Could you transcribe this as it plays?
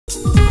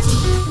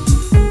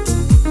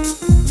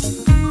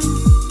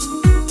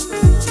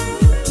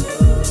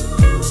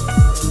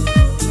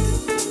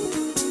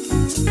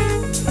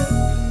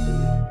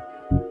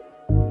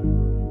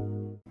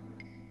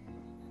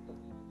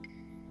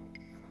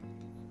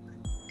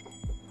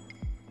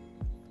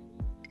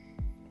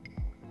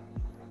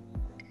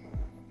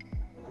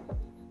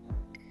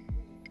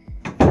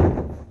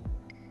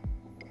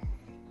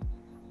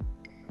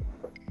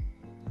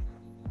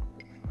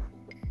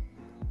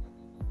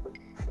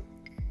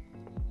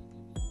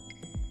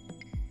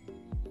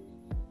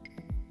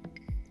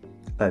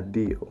a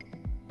deal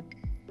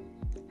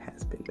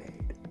has been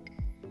made.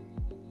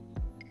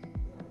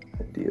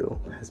 A deal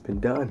has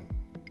been done.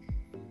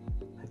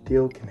 A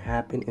deal can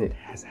happen, and it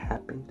has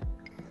happened.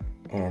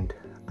 And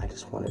I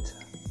just wanted to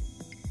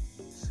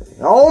say,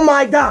 oh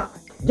my God,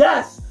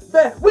 yes,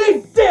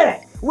 we did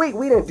it. We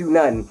didn't do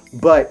nothing,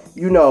 but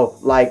you know,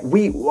 like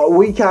we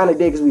kind of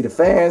did because we the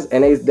fans,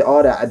 and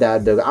all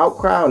the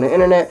outcry on the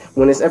internet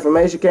when this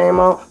information came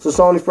out. So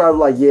Sony's probably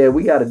like, yeah,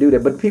 we got to do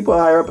that. But the people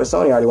higher up at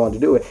Sony already wanted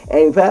to do it.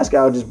 Amy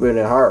Pascal just been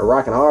in a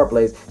rocking hard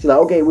place. She's like,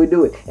 okay, we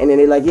do it. And then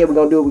they're like, yeah, we're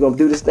gonna do it. We're gonna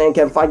do this thing.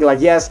 Kevin Feige like,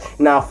 yes.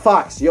 Now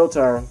Fox, your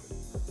turn.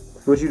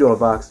 What you doing,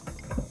 Fox?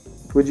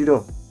 What you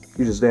doing?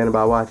 You just standing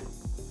by watching.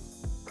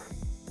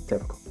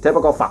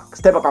 Typical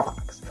Fox. Typical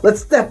Fox. Let's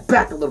step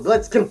back a little bit.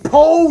 Let's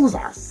compose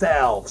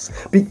ourselves.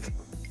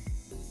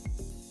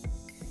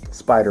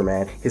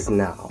 Spider-Man is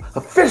now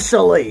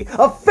officially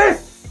a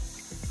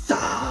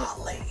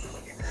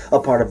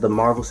part of the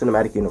Marvel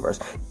Cinematic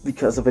Universe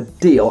because of a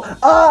deal.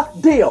 A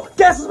deal.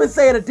 Guess who's been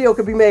saying a deal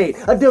could be made?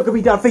 A deal could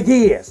be done for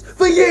years.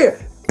 For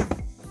years.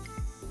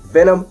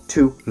 Venom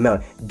 2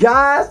 million.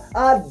 Guys,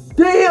 a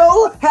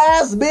deal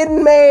has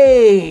been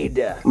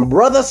made.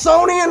 Brother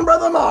Sony and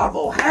Brother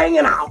Marvel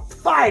hanging out,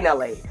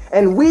 finally.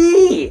 And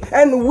we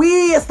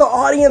as the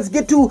audience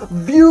get to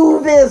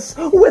view this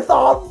with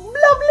our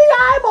lovely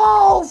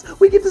eyeballs.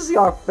 We get to see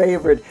our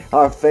favorite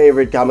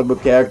comic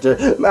book character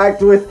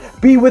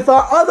be with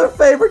our other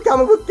favorite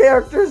comic book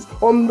characters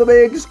on the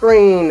big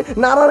screen.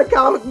 Not on a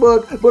comic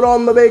book, but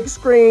on the big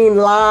screen,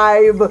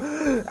 live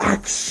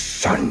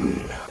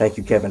action. Thank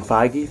you, Kevin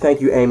Feige.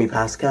 Thank you, Amy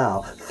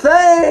Pascal.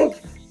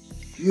 Thank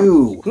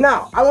you.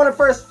 Now, I want to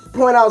first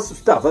point out some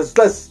stuff.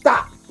 Let's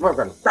stop. We're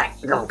gonna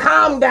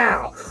calm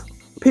down.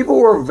 People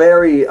were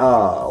very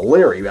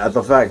leery at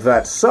the fact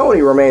that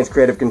Sony remains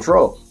creative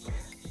control.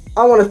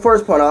 I want to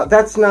first point out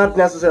that's not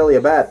necessarily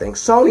a bad thing.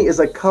 Sony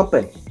is a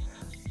company.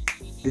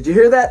 Did you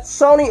hear that?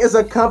 Sony is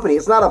a company.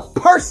 It's not a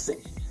person.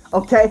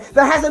 Okay?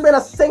 There hasn't been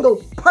a single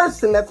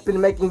person that's been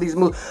making these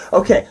movies.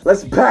 Okay,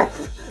 let's back.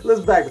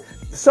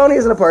 Sony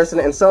isn't a person,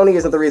 and Sony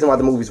isn't the reason why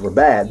the movies were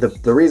bad.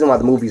 The reason why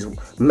the movies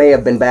may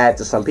have been bad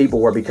to some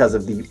people were because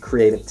of the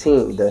creative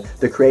team,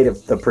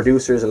 the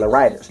producers and the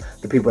writers,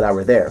 the people that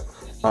were there.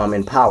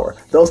 In power.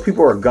 Those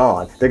people are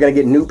gone. They're going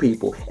to get new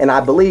people. And I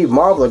believe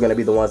Marvel are going to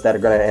be the ones that are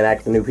going to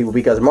enact the new people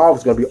because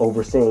Marvel's going to be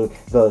overseeing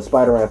the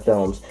Spider-Man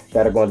films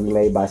that are going to be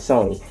made by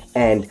Sony.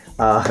 And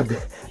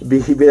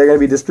they're going to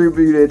be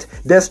distributed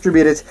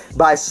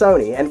by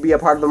Sony and be a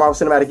part of the Marvel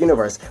Cinematic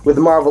Universe with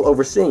Marvel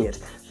overseeing it.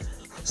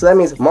 So that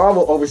means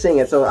Marvel overseeing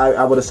it. So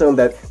I would assume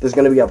that there's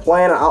going to be a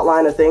plan, an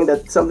outline, a thing,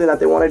 that's something that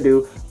they want to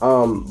do.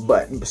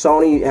 But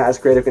Sony has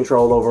creative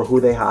control over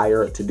who they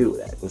hire to do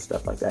that and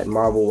stuff like that. And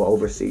Marvel will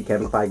oversee.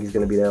 Kevin Feige's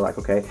going to be there like,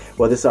 okay,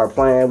 well, this is our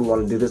plan. We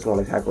want to do this. We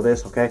want to tackle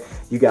this. Okay,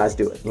 you guys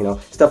do it. You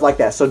know, stuff like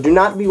that. So do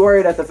not be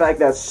worried at the fact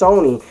that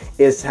Sony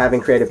is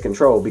having creative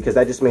control because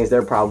that just means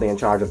they're probably in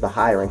charge of the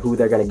hiring, who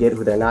they're going to get,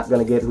 who they're not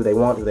going to get, who they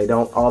want, who they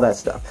don't, all that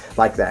stuff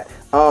like that.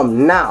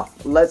 Now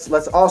let's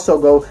also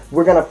go.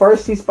 We're going to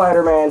first see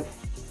Spider-Man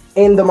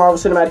in the Marvel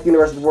Cinematic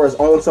Universe for his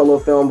own solo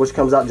film, which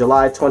comes out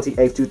July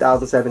 28th,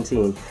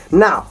 2017.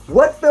 Now,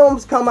 what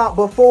films come out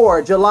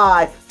before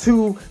July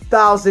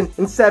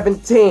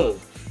 2017?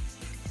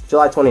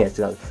 July 28th,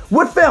 2017.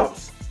 What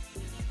films?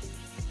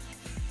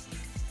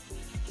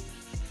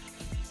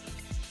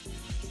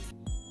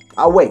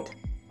 I'll wait.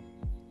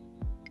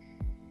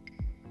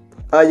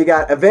 You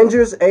got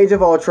Avengers, Age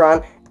of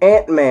Ultron,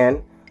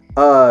 Ant-Man,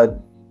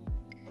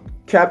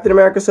 Captain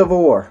America Civil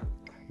War,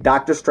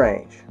 Doctor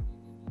Strange.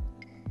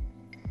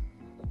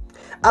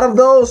 Out of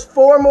those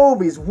 4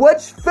 movies,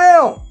 which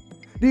film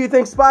do you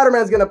think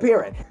Spider-Man's gonna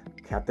appear in?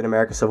 Captain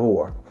America Civil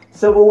War.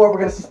 Civil War, we're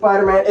gonna see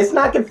Spider-Man. It's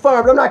not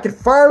confirmed. I'm not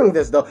confirming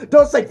this though.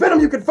 Don't say,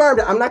 Venom, you confirmed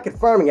it. I'm not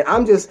confirming it.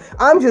 I'm just,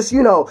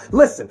 you know,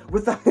 listen,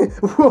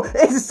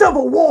 it's a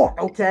Civil War,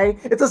 okay?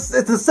 It's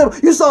a civil,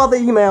 you saw the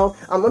email.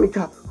 Let me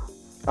come.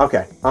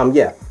 Okay,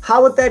 yeah.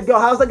 How would that go?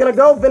 How's that gonna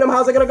go? Venom,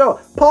 how's it gonna go?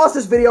 Pause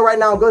this video right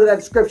now and go to that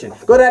description.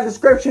 Go to that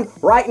description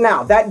right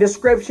now. That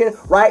description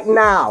right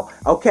now.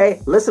 Okay?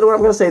 Listen to what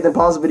I'm gonna say, then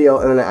pause the video,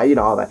 and then, you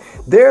know, all that.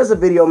 There's a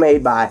video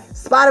made by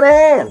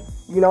Spider-Man.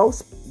 You know,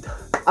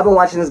 I've been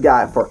watching this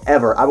guy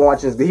forever. I've been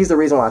watching this. He's the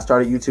reason why I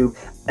started YouTube.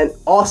 An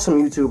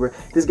awesome YouTuber.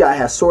 This guy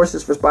has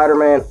sources for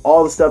Spider-Man.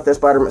 All the stuff that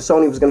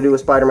Sony was going to do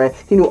with Spider-Man.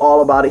 He knew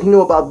all about it. He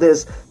knew about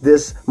this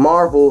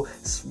Marvel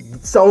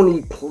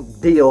Sony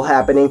deal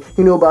happening.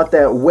 He knew about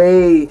that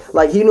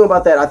he knew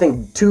about that, I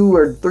think, 2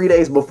 or 3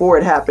 days before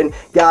it happened.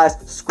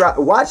 Guys,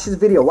 watch his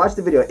video. Watch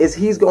the video.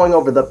 He's going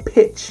over the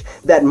pitch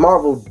that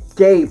Marvel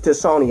gave to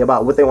Sony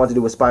about what they want to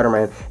do with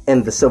Spider-Man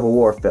in the Civil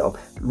War film.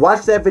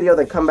 Watch that video,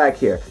 then come back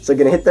here. So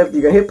you're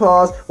gonna hit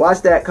pause,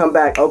 watch that, come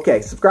back.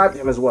 Okay, subscribe to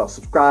him as well.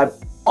 Subscribe.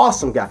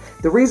 Awesome guy.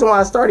 The reason why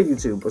I started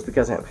YouTube was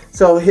because of him.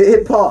 So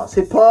hit pause,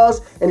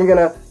 and you're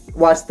gonna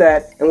watch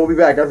that, and we'll be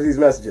back after these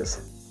messages.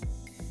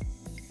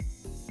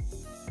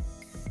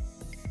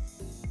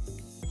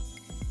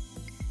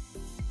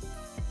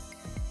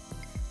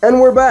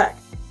 And we're back.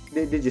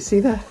 Did you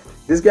see that?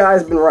 This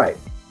guy's been right.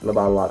 and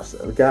about a lot of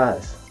stuff.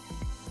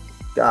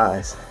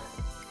 Guys,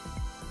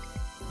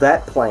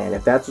 that plan,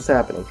 if that's what's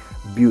happening,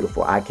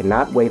 beautiful. I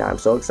cannot wait. I'm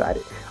so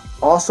excited.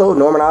 Also,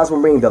 Norman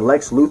Osborn being the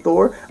Lex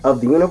Luthor of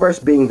the universe,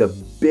 being the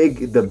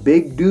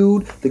big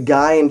dude, the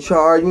guy in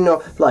charge, you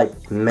know,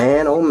 like,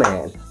 man, oh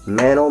man.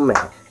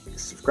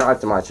 Subscribe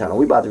to my channel.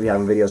 We about to be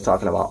having videos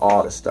talking about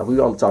all this stuff. We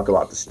gonna talk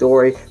about the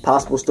story,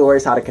 possible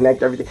stories, how to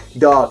connect everything.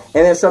 Dog.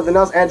 And then something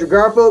else, Andrew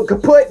Garfield,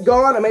 kaput,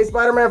 gone. Amazing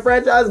Spider-Man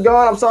franchise,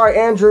 gone. I'm sorry,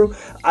 Andrew.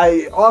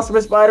 Awesome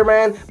as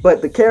Spider-Man,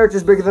 but the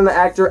character's bigger than the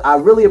actor. I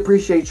really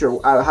appreciate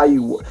your how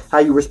you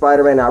were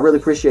Spider-Man. I really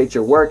appreciate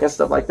your work and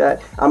stuff like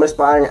that. I'm an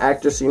aspiring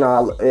actor, so you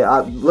know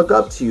I look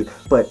up to you.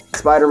 But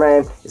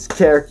Spider-Man is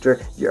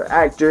character, you're an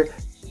actor.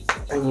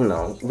 And you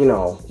know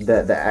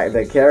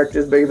the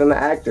character's bigger than the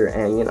actor,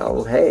 and you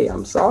know, hey,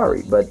 I'm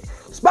sorry, but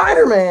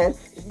Spider-Man,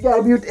 you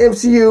gotta be with the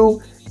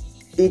MCU.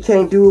 He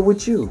can't do it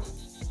with you.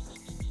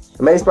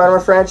 Amazing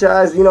Spider-Man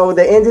franchise, you know,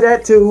 they ended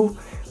that too,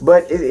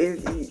 but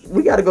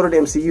we gotta go to the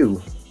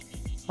MCU.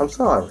 I'm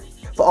sorry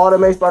for all the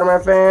Amazing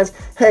Spider-Man fans.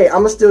 Hey,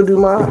 I'ma still do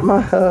my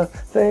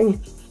thing,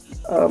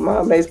 my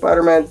Amazing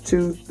Spider-Man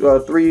 2,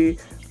 3,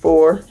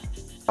 4.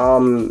 Oh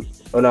no,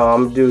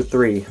 I'm gonna do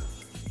 3.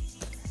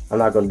 I'm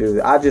not gonna do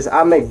that.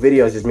 I make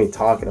videos just me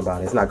talking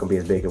about it. It's not gonna be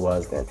as big as it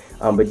was then.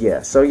 But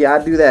yeah, so yeah,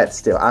 I do that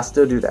still. I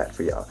still do that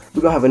for y'all.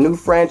 We're gonna have a new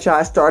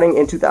franchise starting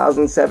in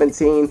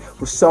 2017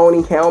 with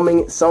Sony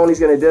helming. Sony's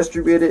gonna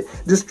distribute it,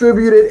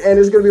 and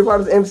it's gonna be a part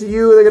of the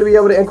MCU. They're gonna be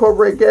able to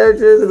incorporate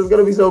characters, and it's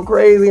gonna be so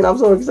crazy, and I'm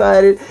so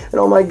excited. And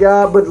oh my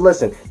god! But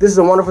listen, this is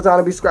a wonderful time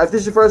to be subscribed. If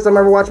this is your first time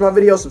ever watching my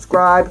video,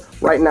 subscribe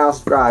right now.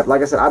 Subscribe.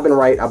 Like I said, I've been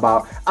right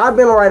about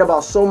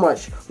so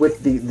much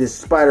with this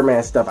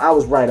Spider-Man stuff. I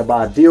was right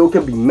about a deal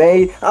can be made.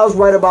 I was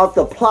right about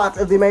the plot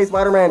of the Amazing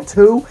Spider-Man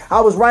 2.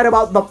 I was right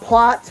about the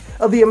plot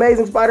of the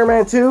Amazing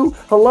Spider-Man 2.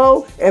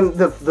 Hello? And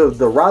the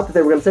route that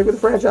they were going to take with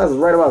the franchise was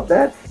right about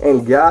that.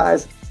 And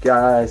guys,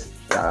 I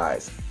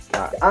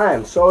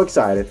am so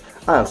excited.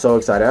 I am so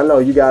excited. I know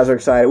you guys are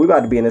excited. We're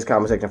about to be in this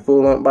comment section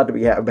fooling. About to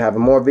be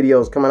having more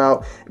videos coming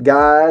out.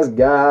 Guys.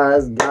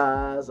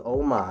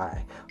 Oh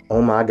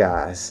my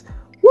guys.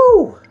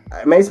 Woo!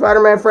 Amazing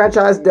Spider-Man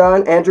franchise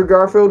done. Andrew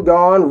Garfield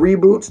gone.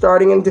 Reboot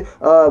starting into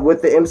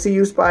with the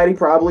MCU Spidey.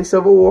 Probably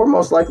Civil War.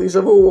 Most likely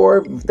Civil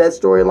War. That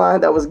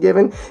storyline that was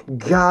given.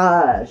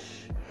 Gosh.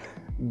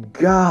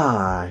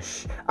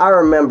 I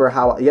remember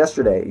how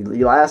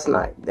last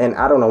night, and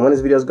I don't know when this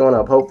video is going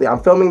up. Hopefully,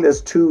 I'm filming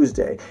this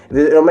Tuesday.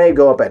 It may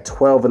go up at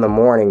 12 in the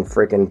morning,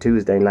 freaking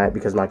Tuesday night,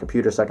 because my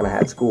computer second I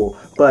had school.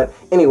 But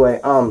anyway,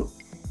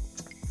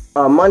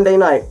 Monday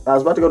night, I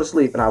was about to go to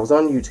sleep, and I was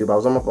on YouTube. I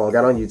was on my phone,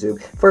 got on YouTube.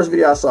 First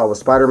video I saw was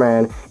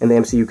Spider-Man in the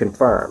MCU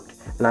confirmed.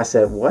 And I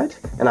said, what?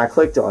 And I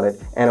clicked on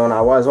it, and when I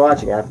was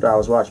watching, after I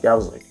was watching, I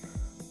was like,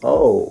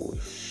 oh,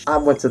 I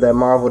went to that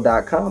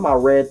Marvel.com. I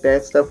read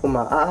that stuff with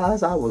my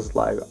eyes. I was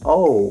like,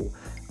 oh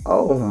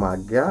my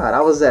God.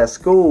 I was at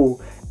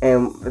school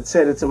and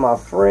said it to my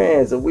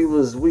friends, and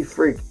we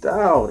freaked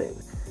out.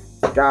 And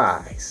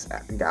guys,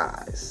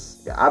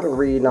 I've been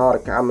reading all the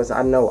comments.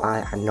 I know.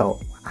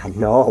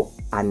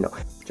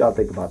 What y'all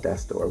think about that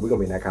story? We're gonna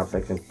be in that comment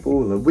section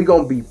fooling. We're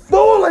gonna be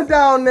fooling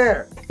down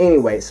there.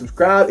 Anyway,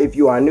 subscribe if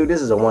you are new.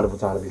 This is a wonderful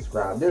time to be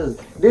subscribed.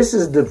 This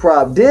is the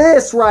problem.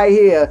 This right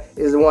here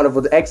is a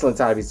wonderful, excellent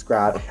time to be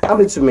subscribed.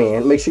 I'm the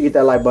man. Make sure you hit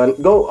that like button.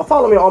 Go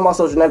follow me on all my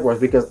social networks,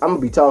 because I'm gonna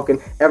be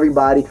talking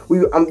everybody.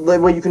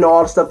 Where you can know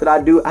all the stuff that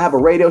I do. I have a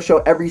radio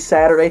show every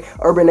Saturday.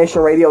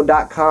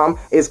 UrbanNationRadio.com.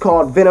 It's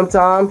called Venom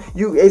Time.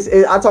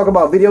 I talk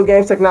about video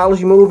games,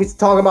 technology, movies.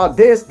 Talking about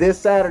this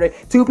Saturday,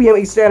 2 p.m.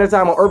 Eastern Standard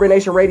Time on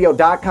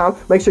UrbanNationRadio.com.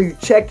 Make sure you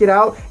check it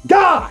out.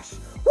 Gosh!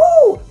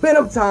 Woo!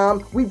 Venom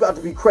Time. We about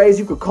to be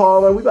crazy. You could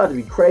call in. We about to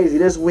be crazy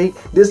this week.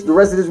 The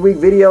rest of this week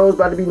videos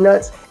about to be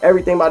nuts.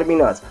 Everything about to be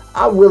nuts.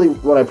 I really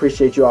want to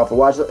appreciate you all for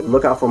watching.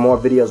 Look out for more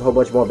videos, a whole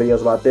bunch more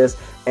videos about this.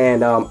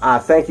 And I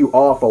thank you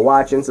all for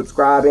watching,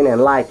 subscribing,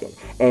 and liking,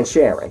 and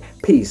sharing.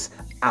 Peace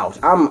out.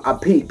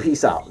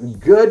 Peace out.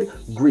 Good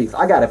grief.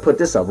 I gotta put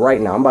this up right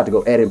now. I'm about to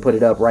go edit and put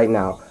it up right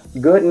now.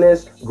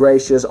 Goodness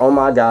gracious. Oh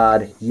my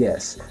God.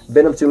 Yes.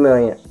 Venom 2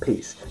 million.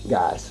 Peace.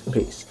 Guys.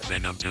 Peace.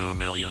 Venom 2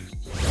 million.